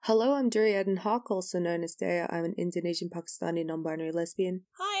Hello, I'm Duriadan Haq, also known as Daya. I'm an Indonesian Pakistani non-binary lesbian.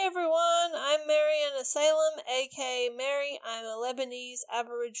 Hi everyone, I'm Mariana Salem, aka Mary. I'm a Lebanese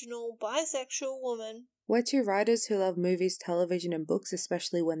Aboriginal bisexual woman. We're two writers who love movies, television, and books,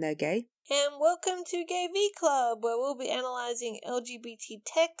 especially when they're gay. And welcome to Gay V Club, where we'll be analysing LGBT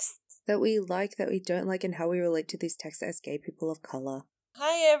texts that we like, that we don't like, and how we relate to these texts as gay people of colour.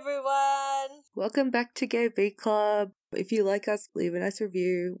 Hi everyone! Welcome back to Gay V Club. If you like us, leave a nice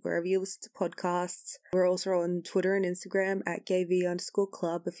review wherever you listen to podcasts. We're also on Twitter and Instagram at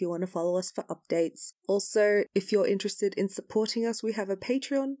gayv_club if you want to follow us for updates. Also, if you're interested in supporting us, we have a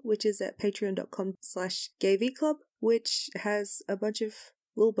Patreon, which is at patreon.com/gayvclub, which has a bunch of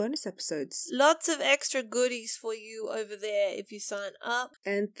little bonus episodes. Lots of extra goodies for you over there if you sign up.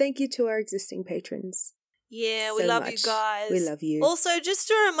 And thank you to our existing patrons. Yeah, we love you guys. We love you. Also, just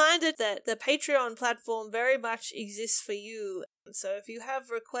a reminder that the Patreon platform very much exists for you. So if you have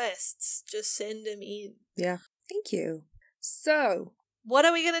requests, just send them in. Yeah. Thank you. So, what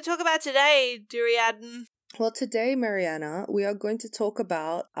are we going to talk about today, Duriadan? Well, today, Mariana, we are going to talk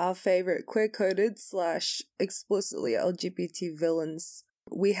about our favorite queer-coded / explicitly LGBT villains.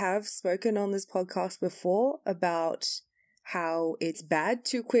 We have spoken on this podcast before about how it's bad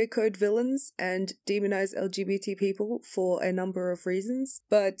to queer code villains and demonize LGBT people for a number of reasons.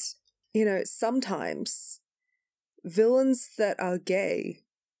 But, sometimes villains that are gay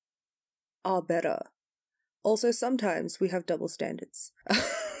are better. Also, sometimes we have double standards.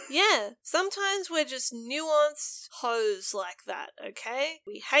 Yeah, sometimes we're just nuanced hoes like that, okay?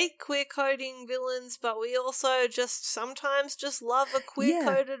 We hate queer-coding villains, but we also sometimes love a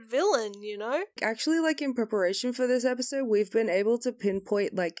queer-coded villain, you know? Actually, in preparation for this episode, we've been able to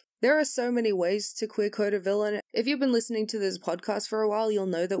pinpoint, there are so many ways to queer-code a villain. If you've been listening to this podcast for a while, you'll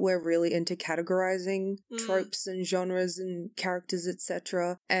know that we're really into categorizing tropes and genres and characters,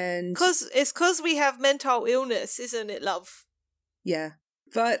 etc. And it's 'cause we have mental illness, isn't it, love? Yeah.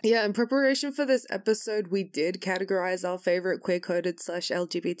 But yeah, in preparation for this episode, we did categorize our favorite queer-coded /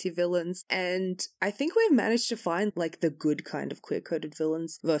 LGBT villains, and I think we've managed to find the good kind of queer-coded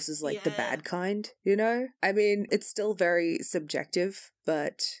villains versus the bad kind, you know? I mean, it's still very subjective,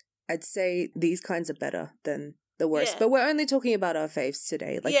 but I'd say these kinds are better than the worst. Yeah. But we're only talking about our faves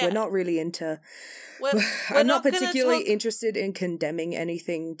today. We're not really into... I'm not particularly interested in condemning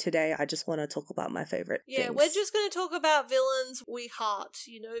anything today. I just want to talk about my favorite things. We're just going to talk about villains we heart,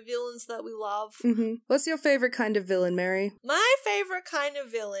 villains that we love. Mm-hmm. What's your favorite kind of villain, Mary? My favorite kind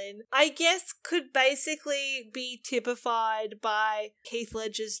of villain, I guess, could basically be typified by Heath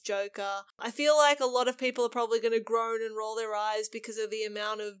Ledger's Joker. I feel like a lot of people are probably going to groan and roll their eyes because of the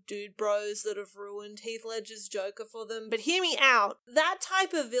amount of dude bros that have ruined Heath Ledger's Joker for them, but hear me out. That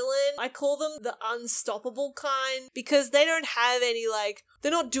type of villain, I call them the unstoppable kind, because they don't have any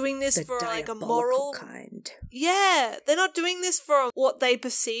they're not doing this for a moral kind. Yeah, they're not doing this for what they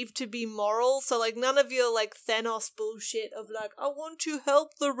perceive to be moral. So none of your Thanos bullshit of I want to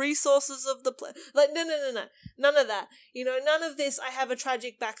help the resources of the planet. No, none of that. None of this. I have a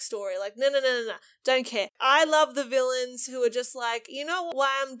tragic backstory. No. Don't care. I love the villains who are just you know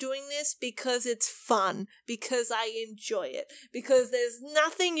why I'm doing this? Because it's fun. Because I enjoy it. Because there's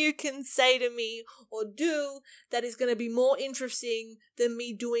nothing you can say to me or do that is going to be more interesting than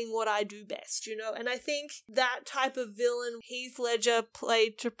me doing what I do best, And I think that type of villain Heath Ledger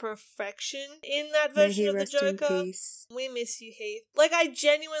played to perfection in that version of the Joker. We miss you, Heath. I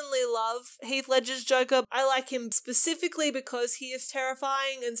genuinely love Heath Ledger's Joker. I like him specifically because he is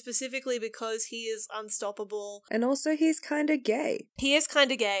terrifying and specifically because he is unstoppable. And also he's kind of gay. He is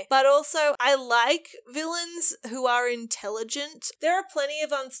kind of gay. But also I like villains who are intelligent. There are plenty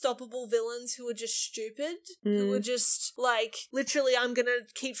of unstoppable villains who are just stupid, who are just literally I'm gonna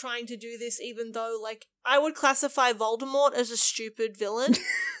keep trying to do this even though I would classify Voldemort as a stupid villain.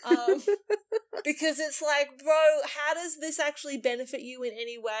 Because it's bro, how does this actually benefit you in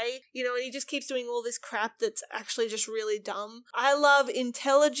any way? And he just keeps doing all this crap that's actually just really dumb. I love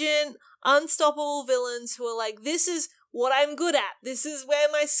intelligent, unstoppable villains who are this is what I'm good at. This is where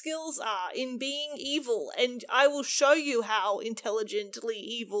my skills are in being evil, and I will show you how intelligently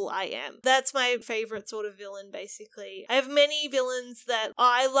evil I am. That's my favorite sort of villain, basically. I have many villains that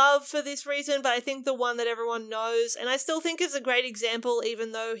I love for this reason, but I think the one that everyone knows, and I still think is a great example,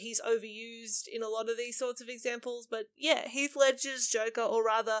 even though he's overused in a lot of these sorts of examples, but yeah, Heath Ledger's Joker, or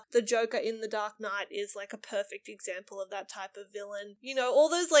rather, the Joker in The Dark Knight is a perfect example of that type of villain. All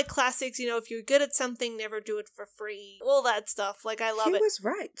those classics, if you're good at something, never do it for free. all that stuff. Like, I love it. He was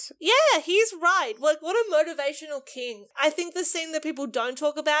right. Yeah, he's right. Like, what a motivational king. I think the scene that people don't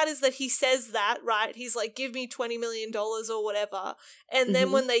talk about is that he says that, right? He's like, give me $20 million or whatever. And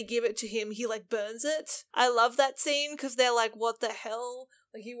then when they give it to him, he like burns it. I love that scene because they're like, what the hell?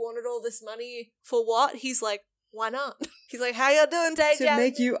 Like, he wanted all this money for what? He's like, why not? He's like, how y'all doing, Tay? To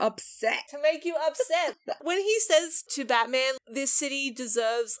make you upset. To make you upset. When he says to Batman, this city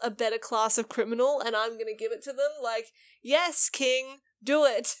deserves a better class of criminal and I'm gonna give it to them, like, yes, King, do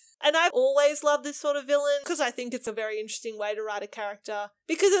it. And I've always loved this sort of villain because I think it's a very interesting way to write a character.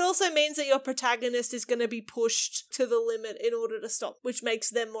 Because it also means that your protagonist is going to be pushed to the limit in order to stop, which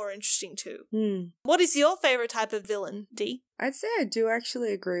makes them more interesting too. What is your favourite type of villain, Dee? I'd say I do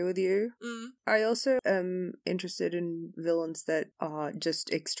actually agree with you. I also am interested in villains that are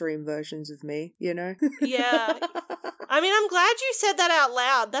just extreme versions of me, you know? Yeah. I mean, I'm glad you said that out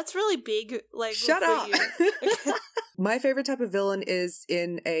loud. That's really big, like, Shut for up! you. My favorite type of villain is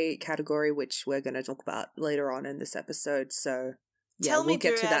in a category which we're going to talk about later on in this episode, so yeah, Tell me, we'll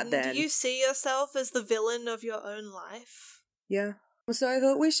get to that then. do you see yourself as the villain of your own life? Yeah. So I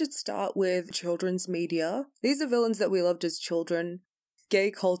thought we should start with children's media. These are villains that we loved as children.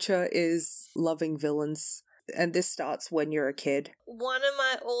 Gay culture is loving villains, and this starts when you're a kid. One of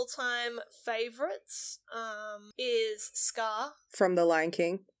my all-time favourites is Scar. From The Lion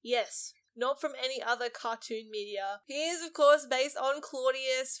King. Yes. Not from any other cartoon media. He is, of course, based on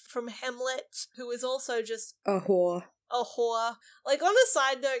Claudius from Hamlet, who is also just A whore. a whore. Like, on a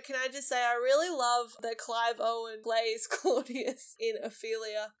side note, can I just say I really love that Clive Owen plays Claudius in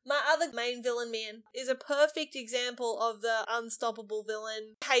Ophelia. My other main villain, man, is a perfect example of the unstoppable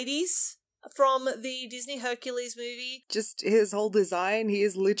villain, Hades, from the Disney Hercules movie. Just his whole design, he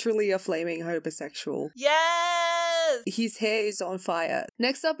is literally a flaming homosexual. Yes! His hair is on fire.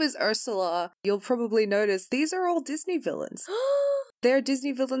 Next up is Ursula. You'll probably notice these are all Disney villains. They're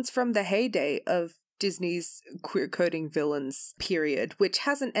Disney villains from the heyday of Disney's queer coding villains period, which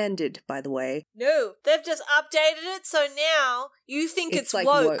hasn't ended, by the way. No, they've just updated it, so now you think it's like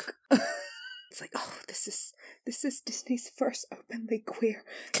woke. It's like, oh, this is Disney's first openly queer.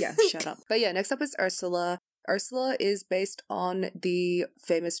 Yeah, shut up. But yeah, next up is Ursula. Ursula is based on the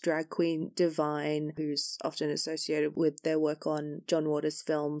famous drag queen Divine, who's often associated with their work on John Waters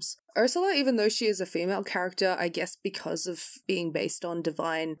films. Ursula, even though she is a female character, I guess because of being based on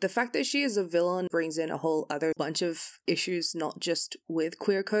Divine, the fact that she is a villain brings in a whole other bunch of issues, not just with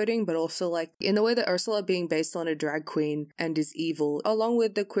queer coding, but also like in the way that Ursula being based on a drag queen and is evil. Along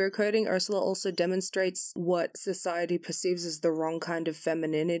with the queer coding, Ursula also demonstrates what society perceives as the wrong kind of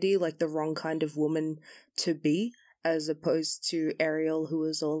femininity, like the wrong kind of woman to be, as opposed to Ariel, who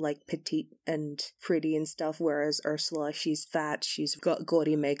is all like petite and pretty and stuff, whereas Ursula, she's fat, she's got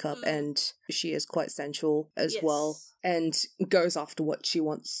gaudy makeup, and she is quite sensual as well, and goes after what she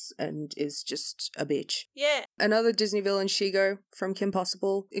wants and is just a bitch. Yeah. Another Disney villain, Shigo from Kim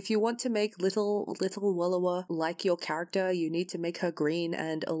Possible. If you want to make little Wallowa like your character, you need to make her green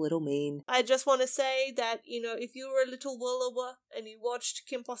and a little mean. I just want to say that, you know, if you were a little Wallowa and you watched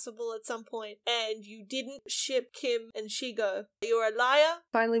Kim Possible at some point and you didn't ship Kim and Shigo, you're a liar.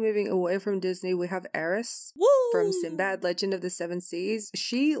 Finally, moving away from Disney, we have Eris. Woo! From Sinbad, Legend of the Seven Seas.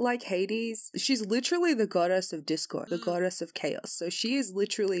 She, like Hades, she's literally the goddess of discord, the goddess of chaos. So she is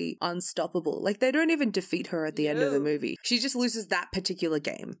literally unstoppable. Like, they don't even defeat her at the end of the movie. She just loses that particular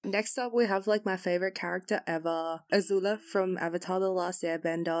game. Next up, we have, like, my favorite character ever, Azula from Avatar The Last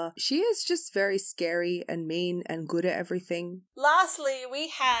Airbender. She is just very scary and mean and good at everything. Lastly, we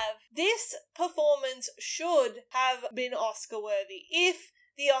have this performance should have been Oscar-worthy. If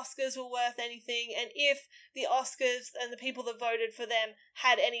the Oscars were worth anything, and if the Oscars and the people that voted for them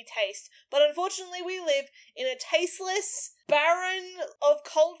had any taste. But unfortunately, we live in a tasteless, barren of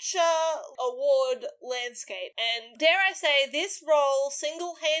culture award landscape. And dare I say, this role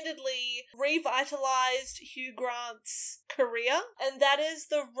single-handedly revitalized Hugh Grant's career, and that is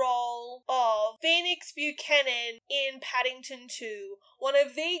the role of Phoenix Buchanan in Paddington 2. One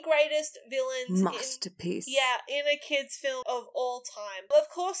of the greatest villains masterpiece. in a kid's film of all time. Of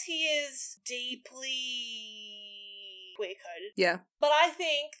course, he is deeply queer-coded. Yeah. But I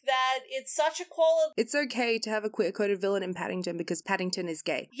think that it's such a quality... It's okay to have a queer-coded villain in Paddington because Paddington is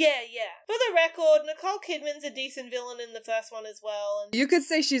gay. Yeah. For the record, Nicole Kidman's a decent villain in the first one as well. And you could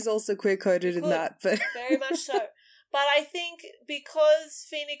say she's also queer-coded in that, but... Very much so. But I think because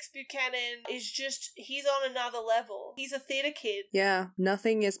Phoenix Buchanan is just, he's on another level. He's a theatre kid. Yeah,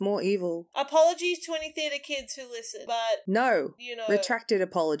 nothing is more evil. Apologies to any theatre kids who listen, but... No. You know... Retracted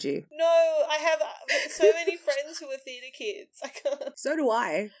apology. No, I have so many friends who are theatre kids. I can't... So do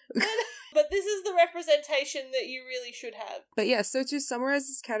I. But this is the representation that you really should have. But yeah, so to summarize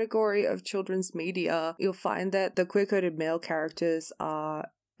this category of children's media, you'll find that the queer-coded male characters are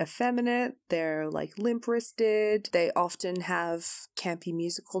effeminate, they're like limp-wristed, they often have campy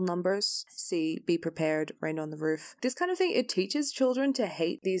musical numbers. See Be Prepared, Rain on the Roof. This kind of thing, it teaches children to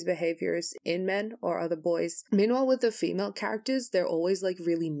hate these behaviors in men or other boys. Meanwhile, with the female characters, they're always like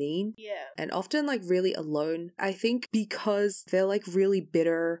really mean. Yeah. And often like really alone. I think because they're like really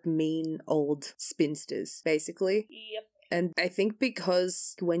bitter, mean, old spinsters, basically. Yep. And I think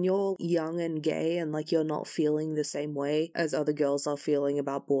because when you're young and gay and like you're not feeling the same way as other girls are feeling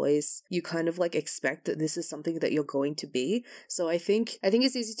about boys, you kind of like expect that this is something that you're going to be. So I think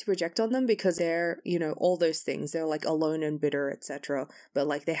it's easy to project on them because they're, you know, all those things. They're like alone and bitter, etc. But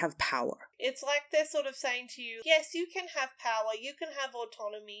like they have power. It's like they're sort of saying to you, yes, you can have power, you can have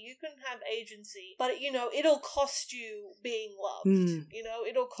autonomy, you can have agency, but, you know, it'll cost you being loved. You know,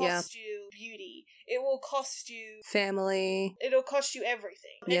 it'll cost you beauty. It will cost you family. It'll cost you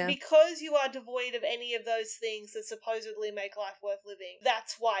everything. Yeah. And because you are devoid of any of those things that supposedly make life worth living,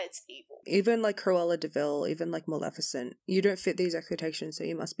 that's why it's evil. Even like Cruella de Vil, even like Maleficent, you don't fit these expectations, so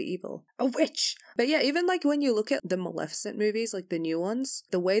you must be evil. A witch! But yeah, even like when you look at the Maleficent movies, like the new ones,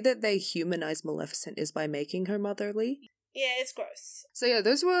 the way that they humanize Maleficent is by making her motherly. Yeah, it's gross. So yeah,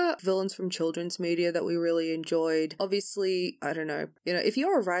 those were villains from children's media that we really enjoyed. Obviously, I don't know, you know, if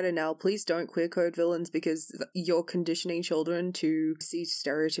you're a writer now, please don't queer code villains because you're conditioning children to see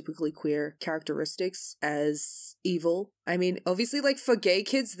stereotypically queer characteristics as evil. I mean, obviously, like for gay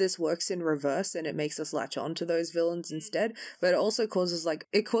kids, this works in reverse and it makes us latch on to those villains instead, but it also causes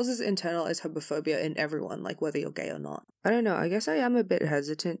internalized homophobia in everyone, like whether you're gay or not. I don't know, I guess I am a bit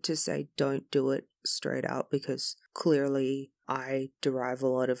hesitant to say don't do it straight out because clearly I derive a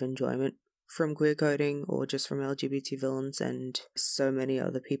lot of enjoyment from queer coding or just from LGBT villains, and so many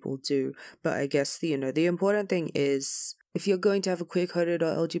other people do. But I guess the important thing is, if you're going to have a queer-coded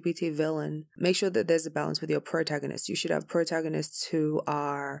or LGBT villain, make sure that there's a balance with your protagonists. You should have protagonists who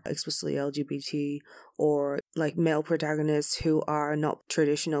are explicitly LGBT, or like male protagonists who are not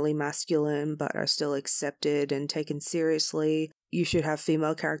traditionally masculine but are still accepted and taken seriously. You should have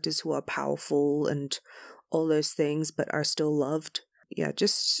female characters who are powerful and all those things but are still loved. Yeah,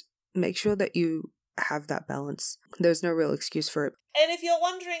 just make sure that you have that balance. There's no real excuse for it. And if you're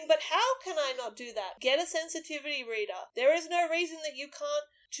wondering, but how can I not do that? Get a sensitivity reader. There is no reason that you can't,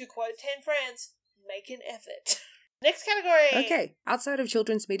 to quote 10 Friends, make an effort. Next category! Okay, outside of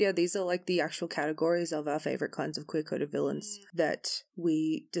children's media, these are like the actual categories of our favorite kinds of queer-coded villains that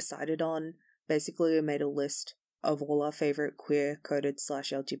we decided on. Basically, we made a list of all our favorite queer-coded /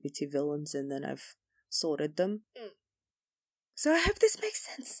 LGBT villains, and then I've sorted them. So I hope this makes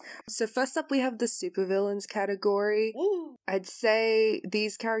sense. So first up we have the supervillains category. Woo. I'd say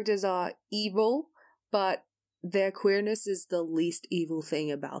these characters are evil, but their queerness is the least evil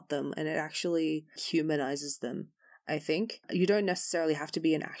thing about them, and it actually humanizes them, I think. You don't necessarily have to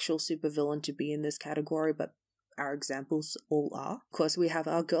be an actual supervillain to be in this category, but our examples all are. Of course, we have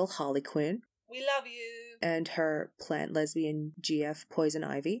our girl Harley Quinn. We love you. And her plant lesbian GF Poison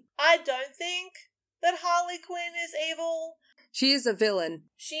Ivy. I don't think that Harley Quinn is evil. She is a villain.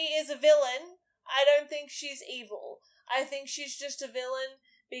 She is a villain. I don't think she's evil. I think she's just a villain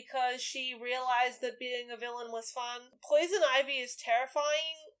because she realized that being a villain was fun. Poison Ivy is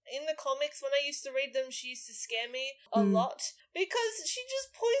terrifying. In the comics, when I used to read them, she used to scare me a lot because she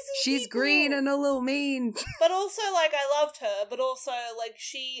just poisons She's people. green and a little mean. But also, like, I loved her, but also, like,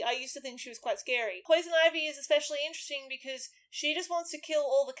 I used to think she was quite scary. Poison Ivy is especially interesting because she just wants to kill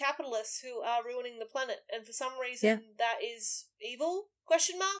all the capitalists who are ruining the planet, and for some reason that is evil? ?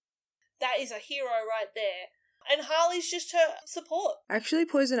 That is a hero right there. And Harley's just her support. Actually,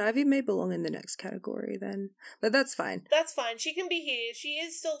 Poison Ivy may belong in the next category then. But that's fine. That's fine. She can be here. She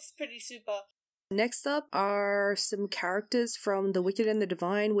is still pretty super. Next up are some characters from The Wicked and the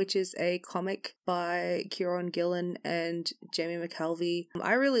Divine, which is a comic by Kieron Gillen and Jamie McKelvey.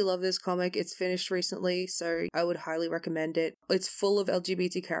 I really love this comic. It's finished recently, so I would highly recommend it. It's full of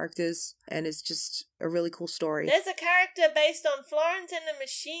LGBT characters, and it's just a really cool story. There's a character based on Florence and the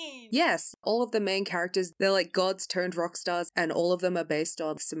Machine. Yes, all of the main characters, they're like gods turned rock stars, and all of them are based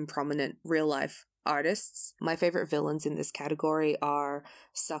on some prominent real-life artists. My favorite villains in this category are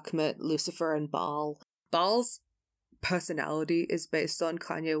Sekhmet, Lucifer, and Baal. Baal's personality is based on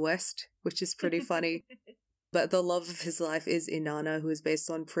Kanye West, which is pretty funny. But the love of his life is Inanna, who is based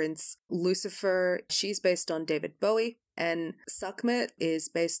on Prince. Lucifer, she's based on David Bowie. And Sekhmet is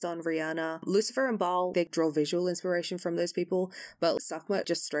based on Rihanna. Lucifer and Baal, they draw visual inspiration from those people, but Sekhmet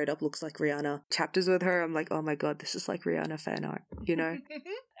just straight up looks like Rihanna. Chapters with her, I'm like, oh my god, this is like Rihanna fan art, you know?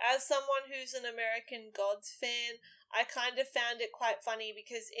 as someone who's an American Gods fan, I kind of found it quite funny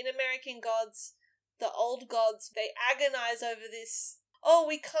because in American Gods, the old gods, they agonize over this, oh,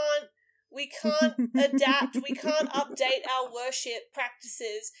 we can't adapt, we can't update our worship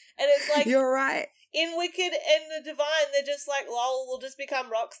practices. And it's like, you're right. In Wicked and the Divine, they're just like, lol, we'll just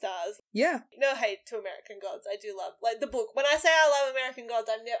become rock stars. Yeah. No hate to American Gods. I do love, like, the book. When I say I love American Gods,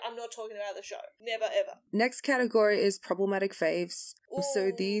 I'm not talking about the show. Never, ever. Next category is problematic faves. Ooh,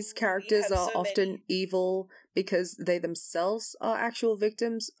 so these characters are so often many. evil because they themselves are actual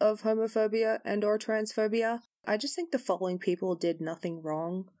victims of homophobia and or transphobia. I just think the following people did nothing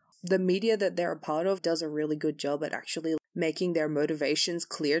wrong. The media that they're a part of does a really good job at actually making their motivations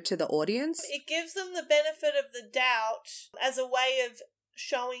clear to the audience. It gives them the benefit of the doubt as a way of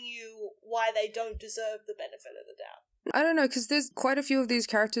showing you why they don't deserve the benefit of the doubt. I don't know, because there's quite a few of these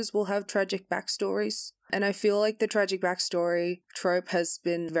characters will have tragic backstories, and I feel like the tragic backstory trope has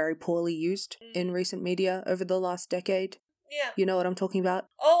been very poorly used in recent media over the last decade. Yeah. You know what I'm talking about?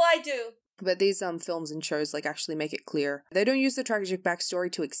 Oh, I do. But these films and shows like actually make it clear. They don't use the tragic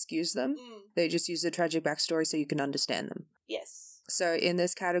backstory to excuse them. They just use the tragic backstory so you can understand them. Yes. So in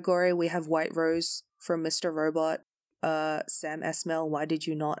this category, we have White Rose from Mr. Robot. Sam Esmail, why did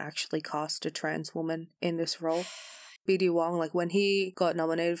you not actually cast a trans woman in this role? B.D. Wong, like when he got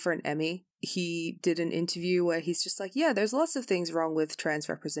nominated for an Emmy, he did an interview where he's just like, yeah, there's lots of things wrong with trans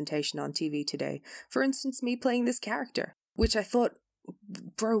representation on TV today. For instance, me playing this character, which I thought,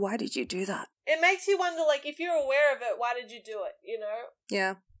 bro, why did you do that? It makes you wonder, like, if you're aware of it, why did you do it, you know?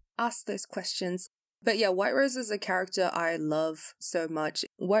 Yeah, ask those questions. But yeah, White Rose is a character I love so much.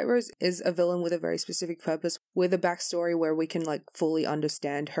 White Rose is a villain with a very specific purpose, with a backstory where we can like fully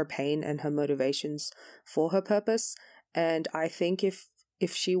understand her pain and her motivations for her purpose. And I think if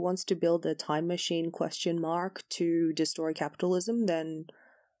she wants to build a time machine to destroy capitalism, then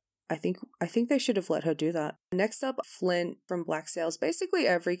I think they should have let her do that. Next up, Flint from Black Sails. Basically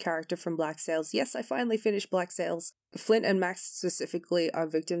every character from Black Sails. Yes, I finally finished Black Sails. Flint and Max specifically are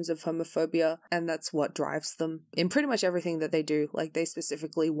victims of homophobia, and that's what drives them in pretty much everything that they do. Like, they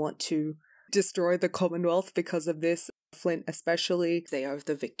specifically want to destroy the Commonwealth because of this. Flint especially, they are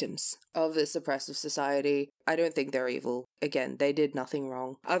the victims of this oppressive society. I don't think they're evil. Again, they did nothing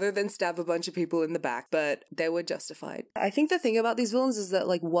wrong other than stab a bunch of people in the back, but they were justified. I think the thing about these villains is that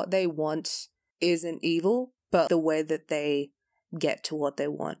like what they want isn't evil, but the way that they get to what they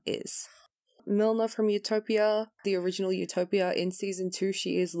want is. Milner from Utopia, the original Utopia, in season 2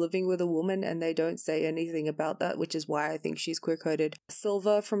 she is living with a woman and they don't say anything about that, which is why I think she's queer-coded.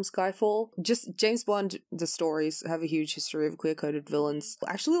 Silva from Skyfall, just James Bond, the stories have a huge history of queer-coded villains.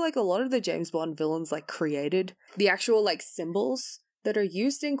 Actually, like a lot of the James Bond villains like created the actual like symbols that are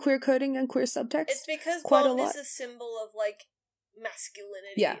used in queer coding and queer subtext. It's because quite Bond a lot. is a symbol of like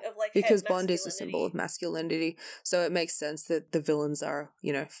masculinity. Yeah, of like because head Bond is a symbol of masculinity, so it makes sense that the villains are,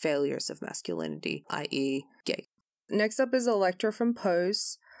 you know, failures of masculinity, i.e. gay. Next up is Elektra from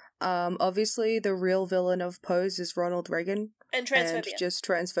Pose. Obviously the real villain of Pose is Ronald Reagan. And transphobia. And just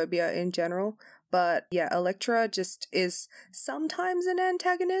transphobia in general. But yeah, Elektra just is sometimes an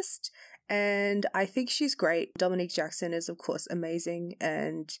antagonist, and I think she's great. Dominique Jackson is of course amazing,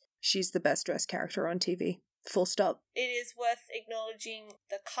 and she's the best dressed character on TV. Full stop. It is worth acknowledging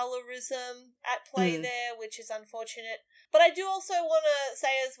the colorism at play there, which is unfortunate. But I do also want to say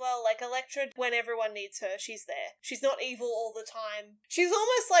as well, like, Elektra, when everyone needs her, she's there. She's not evil all the time. She's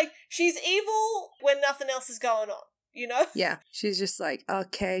almost like, she's evil when nothing else is going on, you know? Yeah, she's just like,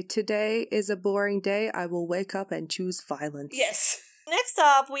 okay, today is a boring day. I will wake up and choose violence. Yes. Next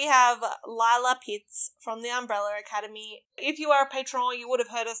up, we have Lila Pitts from the Umbrella Academy. If you are a patron, you would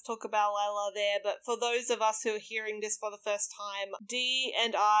have heard us talk about Lila there, but for those of us who are hearing this for the first time, Dee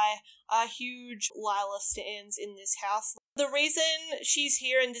and I are huge Lila stans in this house. The reason she's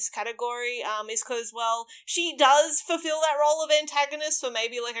here in this category is because, well, she does fulfill that role of antagonist for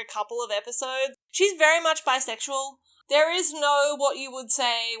maybe like a couple of episodes. She's very much bisexual. There is no, what you would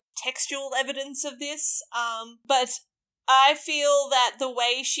say, textual evidence of this, but I feel that the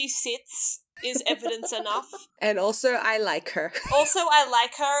way she sits is evidence enough. And also, I like her. I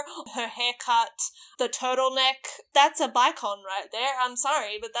like her. Her haircut, the turtleneck, that's a bicon right there. I'm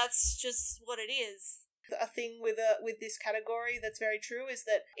sorry, but that's just what it is. A thing with this category that's very true is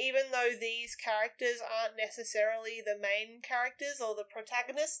that even though these characters aren't necessarily the main characters or the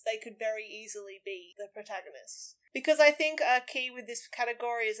protagonists, they could very easily be the protagonists. Because I think a key with this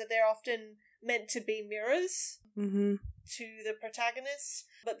category is that they're often meant to be mirrors to the protagonists,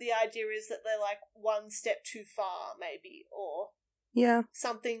 but the idea is that they're like one step too far, maybe, or Yeah.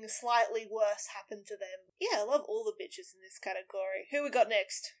 something slightly worse happened to them. Yeah, I love all the bitches in this category. Who we got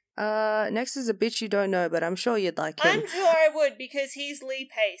next? Next is a bitch you don't know, but I'm sure you'd like him. I'm sure I would, because he's Lee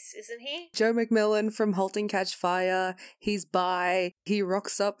Pace, isn't he? Joe McMillan from ¡Halt and Catch Fire. He's bi. He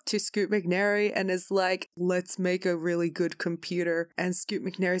rocks up to Scoot McNairy and is like, let's make a really good computer. And Scoot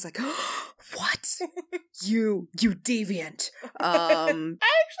McNairy's like, what? you deviant. I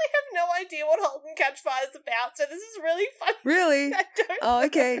actually have no idea what *Halt and Catch Fire* is about, so this is really funny. Really? I don't Oh,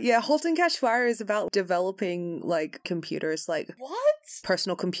 okay. Yeah, *Halt and Catch Fire* is about developing, like, computers, like, What?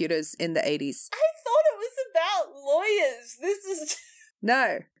 personal computers in the 80s. I thought it was about lawyers. This is...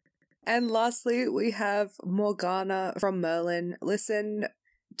 No. And lastly, we have Morgana from *Merlin*. Listen,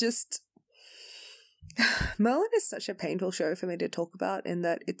 just... *Merlin* is such a painful show for me to talk about in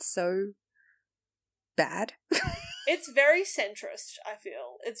that it's so bad. It's very centrist, I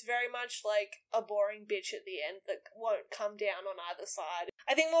feel. It's very much like a boring bitch at the end that won't come down on either side.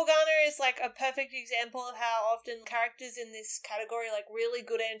 I think Morgana is like a perfect example of how often characters in this category, like really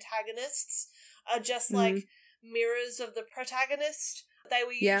good antagonists, are just like mirrors of the protagonist. They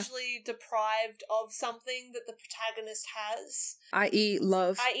were usually deprived of something that the protagonist has. I.e.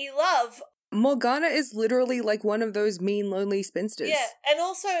 love. I.e. love. Morgana is literally like one of those mean, lonely spinsters. Yeah, and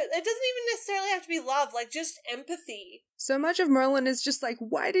also, it doesn't even necessarily have to be love, like just empathy. So much of Merlin is just like,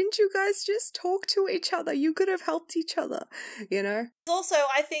 why didn't you guys just talk to each other? You could have helped each other, you know? Also,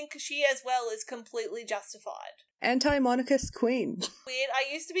 I think she as well is completely justified. Anti-monarchist queen. Weird.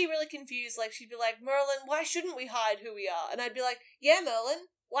 I used to be really confused. Like, she'd be like, Merlin, why shouldn't we hide who we are? And I'd be like, yeah, Merlin,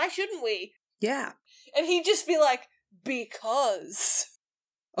 why shouldn't we? Yeah. And he'd just be like, because.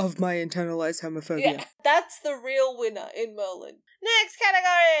 Of my internalized homophobia. Yeah, that's the real winner in Merlin. Next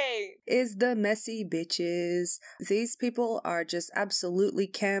category is the messy bitches. These people are just absolutely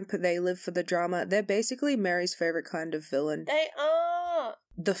camp. They live for the drama. They're basically Mary's favorite kind of villain. They are.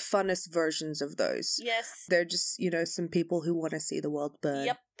 The funnest versions of those. Yes. They're just, you know, some people who want to see the world burn.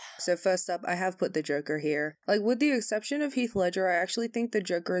 Yep. So first up, I have put the Joker here. Like, with the exception of Heath Ledger, I actually think the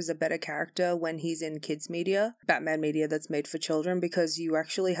Joker is a better character when he's in kids media, Batman media that's made for children, because you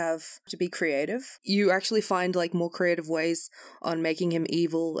actually have to be creative. You actually find, like, more creative ways on making him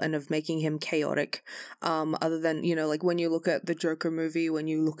evil and of making him chaotic. Other than, you know, like, when you look at the Joker movie, when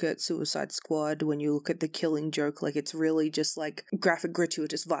you look at Suicide Squad, when you look at The Killing Joke, like, it's really just, like, graphic,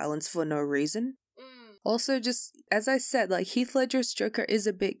 gratuitous violence for no reason. Also, just, as I said, like, Heath Ledger's Joker is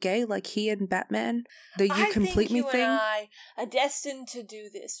a bit gay, like he and Batman. The You Complete Me thing. And I are destined to do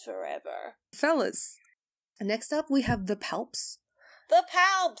this forever. Fellas. Next up, we have the Palps. The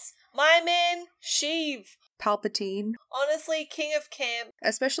Palps! My man, Sheev. Palpatine. Honestly, king of camp.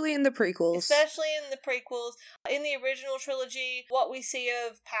 Especially in the prequels. Especially in the prequels. In the original trilogy, what we see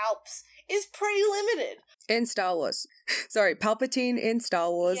of Palps is pretty limited. In Star Wars. Sorry, Palpatine in Star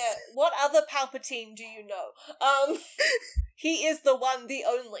Wars. Yeah, what other Palpatine do you know? He is the one, the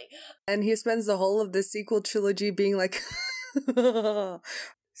only. And he spends the whole of the sequel trilogy being like...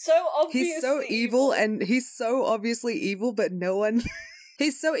 So obviously he's so evil, and he's so obviously evil, but no one...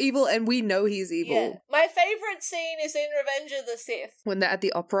 He's so evil, and we know he's evil. Yeah. My favourite scene is in Revenge of the Sith. When they're at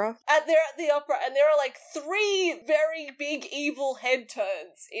the opera? They're at the opera, and there are, like, 3 very big evil head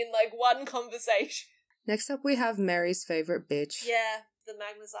turns in, like, one conversation. Next up, we have Mary's favorite bitch. Yeah, the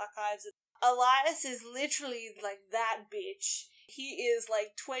Magnus Archives. Elias is literally, like, that bitch. He is,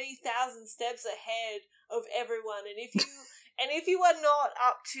 like, 20,000 steps ahead of everyone, and if you are not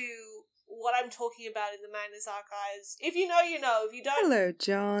up to what I'm talking about in the Magnus Archives, if you know, you know. If you don't... Hello,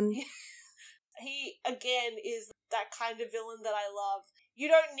 John. He, again, is that kind of villain that I love. You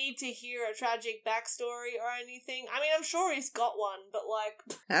don't need to hear a tragic backstory or anything. I mean, I'm sure he's got one, but,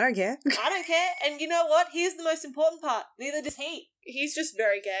 like... I don't care. I don't care. And you know what? Here's the most important part. Neither does he. He's just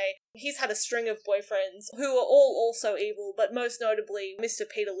very gay. He's had a string of boyfriends who are all also evil, but most notably Mr.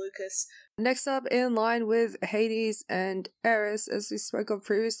 Peter Lucas. Next up, in line with Hades and Eris, as we spoke of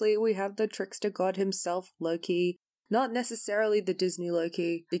previously, we have the trickster god himself, Loki. Not necessarily the Disney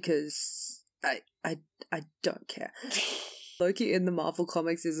Loki, because I don't care. Loki in the Marvel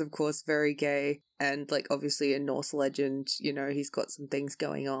comics is, of course, very gay, and, like, obviously in Norse legend, you know, he's got some things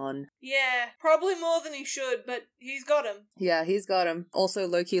going on. Yeah, probably more than he should, but he's got him. Yeah, he's got him. Also,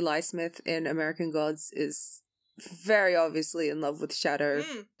 Loki Lysmith in American Gods is very obviously in love with Shadow.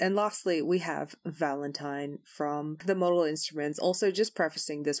 And lastly, we have Valentine from The Mortal Instruments. Also, just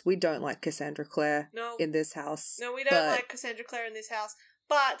prefacing this, we don't like Cassandra Clare in this house. No, we don't like Cassandra Clare in this house,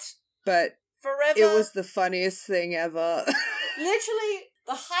 but forever, it was the funniest thing ever. Literally,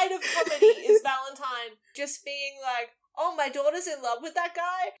 the height of comedy is Valentine just being like, oh, my daughter's in love with that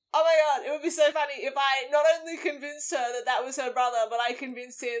guy? Oh my god, it would be so funny if I not only convinced her that that was her brother, but I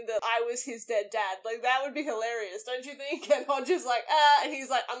convinced him that I was his dead dad. Like, that would be hilarious, don't you think? And Hodge's like, and he's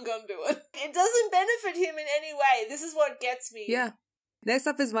like, I'm gonna do it. It doesn't benefit him in any way. This is what gets me. Yeah. Next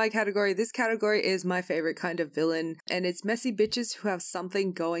up is my category. This category is my favorite kind of villain, and it's messy bitches who have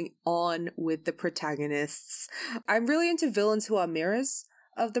something going on with the protagonists. I'm really into villains who are mirrors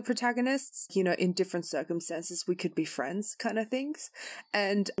of the protagonists. You know, in different circumstances, we could be friends kind of things.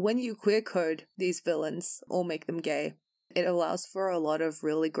 And when you queer code these villains or make them gay, it allows for a lot of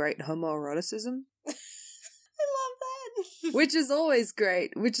really great homoeroticism. I love that. Which is always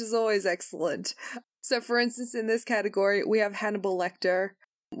great, which is always excellent. So, for instance, in this category, we have Hannibal Lecter.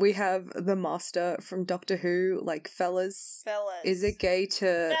 We have the Master from Doctor Who, like, fellas. Is it gay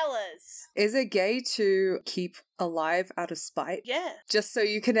to... Is it gay to keep alive out of spite? Yeah. Just so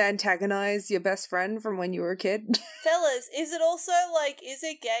you can antagonize your best friend from when you were a kid? Fellas, is it also, like, is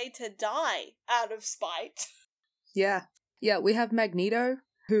it gay to die out of spite? Yeah. Yeah, we have Magneto,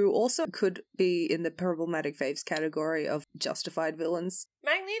 who also could be in the problematic faves category of justified villains.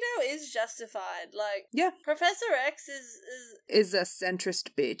 Magneto is justified, like... Yeah. Professor X is a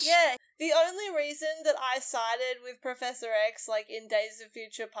centrist bitch. Yeah. The only reason that I sided with Professor X, like, in Days of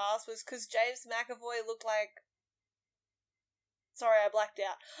Future Past was because James McAvoy looked like... Sorry, I blacked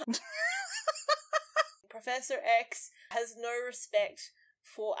out. Professor X has no respect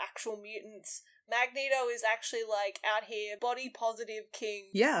for actual mutants. Magneto is actually, like, out here, body-positive king.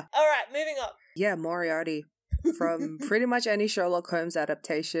 Yeah. Alright, moving on. Yeah, Moriarty. From pretty much any Sherlock Holmes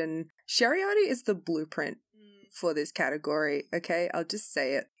adaptation. Moriarty is the blueprint for this category, okay? I'll just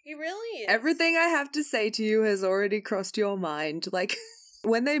say it. He really is. Everything I have to say to you has already crossed your mind. Like,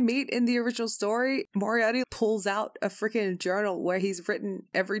 when they meet in the original story, Moriarty pulls out a freaking journal where he's written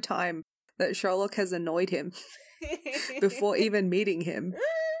every time that Sherlock has annoyed him before even meeting him.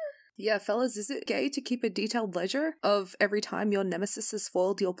 Yeah, fellas, is it gay to keep a detailed ledger of every time your nemesis has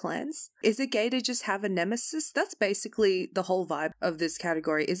foiled your plans? Is it gay to just have a nemesis? That's basically the whole vibe of this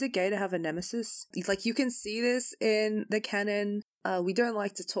category. Is it gay to have a nemesis? Like, you can see this in the canon. We don't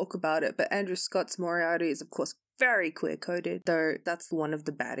like to talk about it, but Andrew Scott's Moriarty is, of course, very queer-coded, though that's one of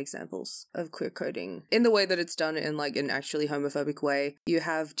the bad examples of queer-coding. In the way that it's done in, like, an actually homophobic way. You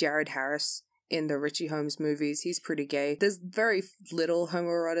have Jared Harris in the Richie Holmes movies. He's pretty gay. There's very little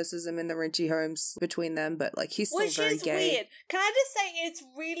homoeroticism in the Richie Holmes between them, but, like, he's still very gay. Which is weird. Can I just say it's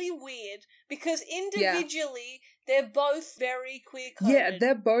really weird because individually they're both very queer-coded. Yeah,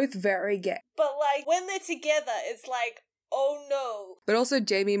 they're both very gay. But, like, when they're together, it's like, oh no. But also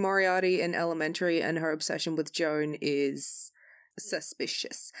Jamie Moriarty in Elementary and her obsession with Joan is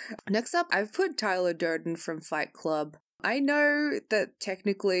suspicious. Next up, I've put Tyler Durden from Fight Club. I know that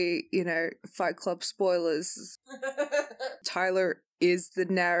technically, you know, Fight Club spoilers, Tyler is the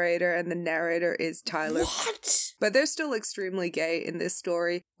narrator and the narrator is Tyler. What? But they're still extremely gay in this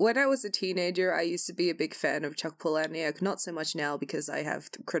story. When I was a teenager, I used to be a big fan of Chuck Palahniuk, not so much now because I have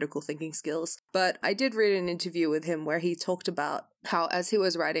critical thinking skills, but I did read an interview with him where he talked about how as he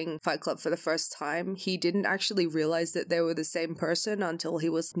was writing Fight Club for the first time, he didn't actually realize that they were the same person until he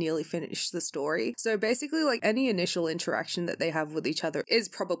was nearly finished the story. So basically, like, any initial interaction that they have with each other is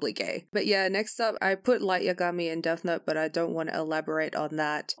probably gay. But yeah, next up, I put Light Yagami in Death Note, but I don't want to elaborate on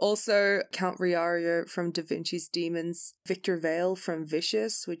that. Also, Count Riario from Da Vinci's Demons, Victor Vale from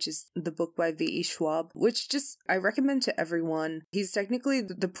Vicious, which is the book by V.E. Schwab, which just I recommend to everyone. He's technically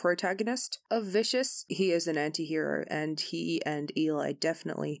the protagonist of Vicious. He is an anti-hero, and he and Eli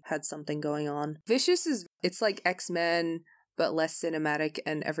definitely had something going on. Vicious it's like X-Men, but less cinematic,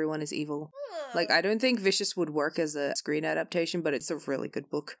 and everyone is evil. Like, I don't think Vicious would work as a screen adaptation, but it's a really good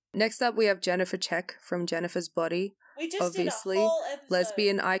book. Next up, we have Jennifer Check from Jennifer's Body. We just obviously did a whole episode.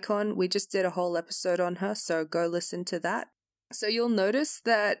 Lesbian icon. We just did a whole episode on her, so go listen to that. So you'll notice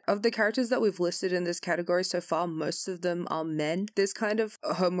that of the characters that we've listed in this category so far, most of them are men. This kind of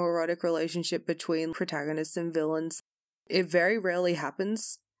homoerotic relationship between protagonists and villains, it very rarely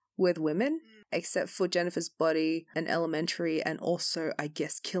happens with women, except for Jennifer's Body and Elementary, and also, I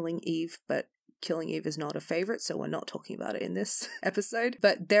guess, Killing Eve, but Killing Eve is not a favorite, so we're not talking about it in this episode.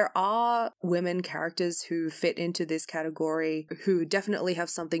 But there are women characters who fit into this category who definitely have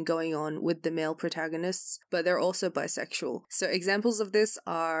something going on with the male protagonists, but they're also bisexual. So examples of this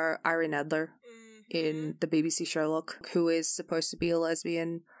are Irene Adler in the BBC Sherlock, who is supposed to be a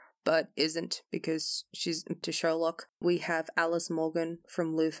lesbian, but isn't because she's into Sherlock. We have Alice Morgan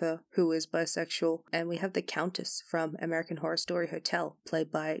from Luther, who is bisexual, and we have the Countess from American Horror Story Hotel,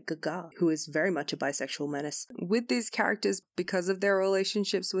 played by Gaga, who is very much a bisexual menace. With these characters, because of their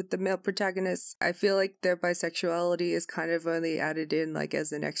relationships with the male protagonists, I feel like their bisexuality is kind of only added in like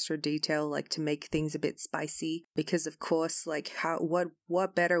as an extra detail, like to make things a bit spicy, because of course, like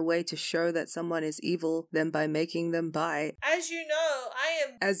what better way to show that someone is evil than by making them bi? As you know,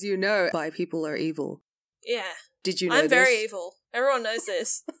 As you know, bi people are evil. Yeah. Did you know I'm very this? evil. Everyone knows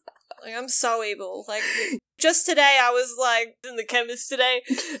this. Like, I'm so evil. Like, just today I was, like, in the chemist today,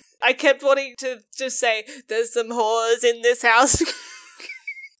 I kept wanting to just say, there's some whores in this house.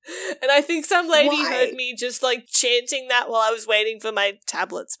 And I think some lady heard me just, like, chanting that while I was waiting for my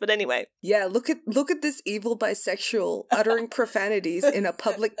tablets. But anyway. Yeah, look at this evil bisexual uttering profanities in a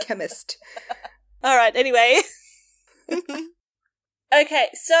public chemist. Alright, anyway. Okay,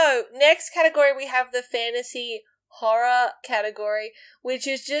 so next category we have the fantasy horror category, which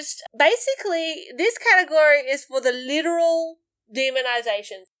is just basically this category is for the literal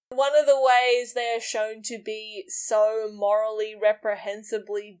demonizations. One of the ways they are shown to be so morally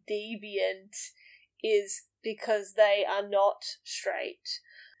reprehensibly deviant is because they are not straight.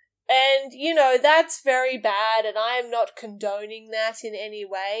 And, you know, that's very bad, and I am not condoning that in any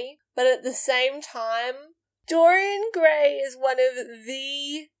way. But at the same time, Dorian Gray is one of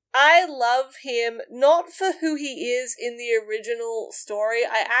the... I love him, not for who he is in the original story.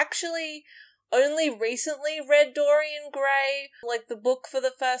 I actually only recently read Dorian Gray, like the book for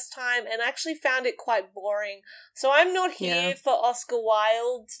the first time, and actually found it quite boring. So I'm not here for Oscar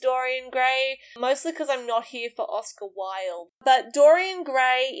Wilde's Dorian Gray, mostly because I'm not here for Oscar Wilde. But Dorian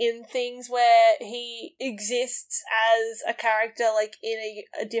Gray in things where he exists as a character, like in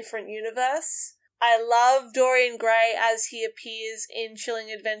a different universe. I love Dorian Gray as he appears in Chilling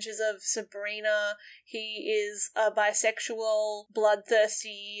Adventures of Sabrina. He is a bisexual,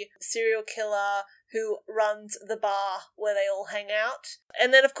 bloodthirsty serial killer who runs the bar where they all hang out.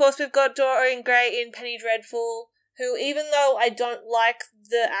 And then, of course, we've got Dorian Gray in Penny Dreadful, who, even though I don't like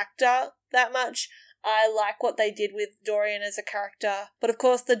the actor that much, I like what they did with Dorian as a character. But of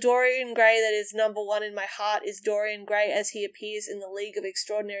course, the Dorian Gray that is number one in my heart is Dorian Gray as he appears in The League of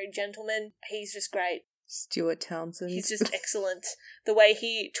Extraordinary Gentlemen. He's just great. Stuart Townsend. He's just excellent. The way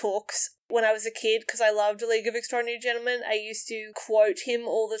he talks. When I was a kid, because I loved The League of Extraordinary Gentlemen, I used to quote him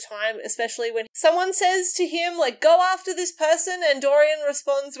all the time, especially when someone says to him, like, go after this person, and Dorian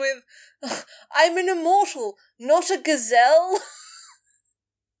responds with, I'm an immortal, not a gazelle.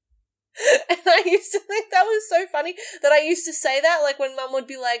 And I used to think that was so funny that I used to say that, like when Mum would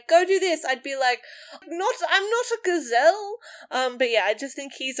be like, go do this, I'd be like, I'm not a gazelle. But yeah, I just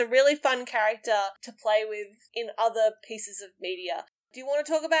think he's a really fun character to play with in other pieces of media. Do you want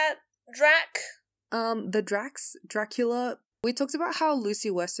to talk about Drac? The Dracula. We talked about how Lucy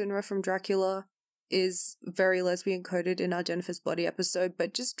Westenra from Dracula is very lesbian coded in our Jennifer's Body episode,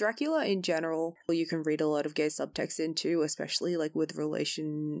 but just Dracula in general, you can read a lot of gay subtext into, especially like with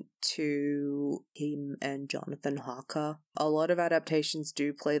relation to him and Jonathan Harker. A lot of adaptations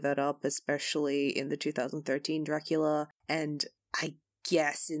do play that up, especially in the 2013 Dracula, and I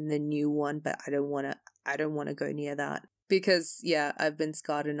guess in the new one, but I don't want to go near that. Because, yeah, I've been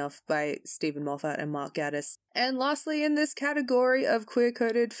scarred enough by Stephen Moffat and Mark Gatiss. And lastly, in this category of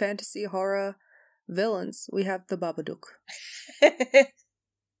queer-coded fantasy horror villains, we have the Babadook.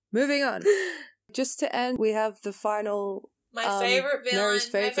 Moving on. Just to end, we have the final... My favorite villain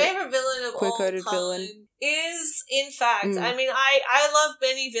of all time villain is, in fact, I mean, I love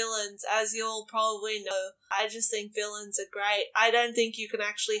many villains, as you'll probably know. I just think villains are great. I don't think you can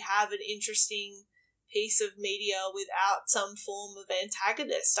actually have an interesting piece of media without some form of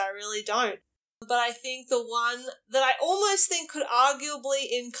antagonist. I really don't. But I think the one that I almost think could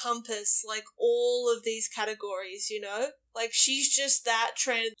arguably encompass, like, all of these categories, you know? Like, she's just that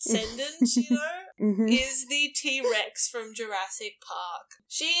transcendent, you know? Is the T-Rex from Jurassic Park.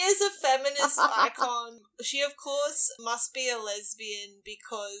 She is a feminist icon. She, of course, must be a lesbian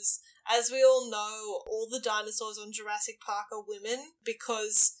because, as we all know, all the dinosaurs on Jurassic Park are women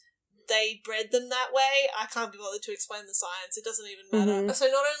because they bred them that way. I can't be bothered to explain the science. It doesn't even matter. So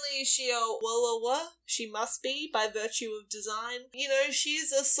not only is she a Wallawa, she must be by virtue of design. You know,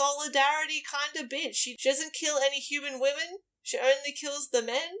 she's a solidarity kind of bitch. She doesn't kill any human women. She only kills the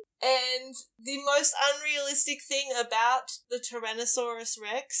men. And the most unrealistic thing about the Tyrannosaurus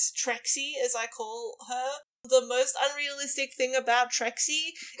Rex, Trexie as I call her, the most unrealistic thing about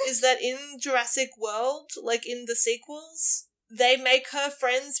Trexie is that in Jurassic World, like in the sequels, they make her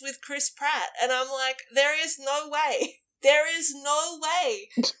friends with Chris Pratt. And I'm like, there is no way. There is no way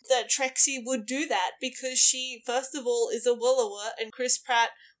that Trixie would do that because she, first of all, is a wallower, and Chris Pratt,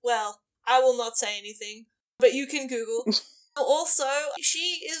 well, I will not say anything, but you can Google. Also,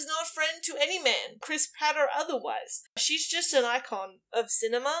 she is not a friend to any man, Chris Pratt or otherwise. She's just an icon of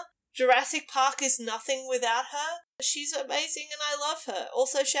cinema. Jurassic Park is nothing without her. She's amazing and I love her.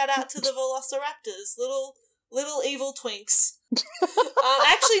 Also, shout out to the Velociraptors, little evil twinks.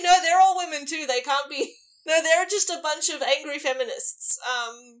 Actually, no, they're all women too. They can't be. No, they're just a bunch of angry feminists.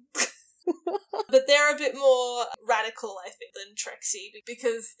 But they're a bit more radical, I think, than Trixie,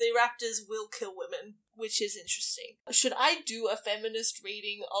 because the raptors will kill women, which is interesting. Should I do a feminist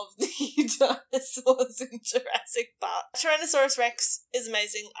reading of the dinosaurs in Jurassic Park? Tyrannosaurus Rex is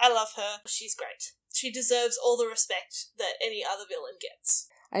amazing. I love her. She's great. She deserves all the respect that any other villain gets.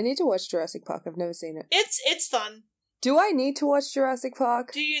 I need to watch Jurassic Park. I've never seen it. It's fun. Do I need to watch Jurassic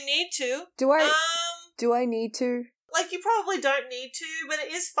Park? Do you need to? Do I need to? Like, you probably don't need to, but it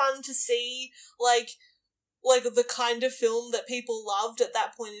is fun to see, like the kind of film that people loved at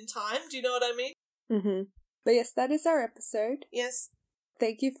that point in time. Do you know what I mean? Mm-hmm. But yes, that is our episode. Yes.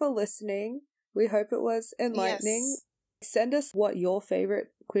 Thank you for listening. We hope it was enlightening. Yes. Send us what your favourite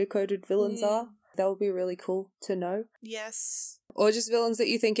queer-coded villains are. That would be really cool to know. Yes. Or just villains that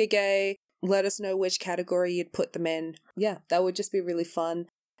you think are gay. Let us know which category you'd put them in. Yeah, that would just be really fun.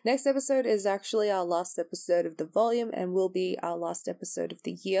 Next episode is actually our last episode of the volume and will be our last episode of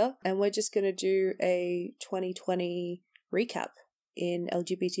the year. And we're just going to do a 2020 recap in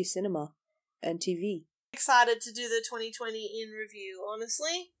LGBT cinema and TV. Excited to do the 2020 in review,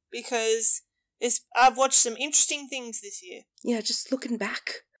 honestly, because I've watched some interesting things this year. Yeah, just looking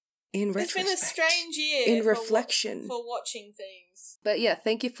back in retrospect. It's been a strange year. In reflection. For watching things. But yeah,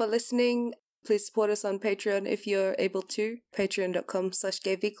 thank you for listening. Please support us on Patreon if you're able to.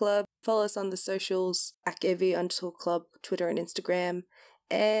 Patreon.com/GayVClub. Follow us on the socials at @GayV_club, Twitter and Instagram.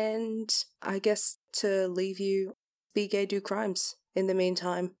 And I guess to leave you, be gay, do crimes in the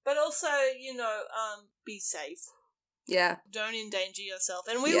meantime. But also, be safe. Yeah. Don't endanger yourself.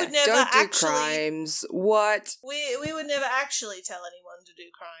 And we would never don't do crimes. What? We would never actually tell anyone to do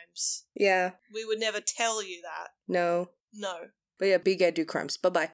crimes. Yeah. We would never tell you that. No. No. But yeah, be gay, do crimes. Bye-bye.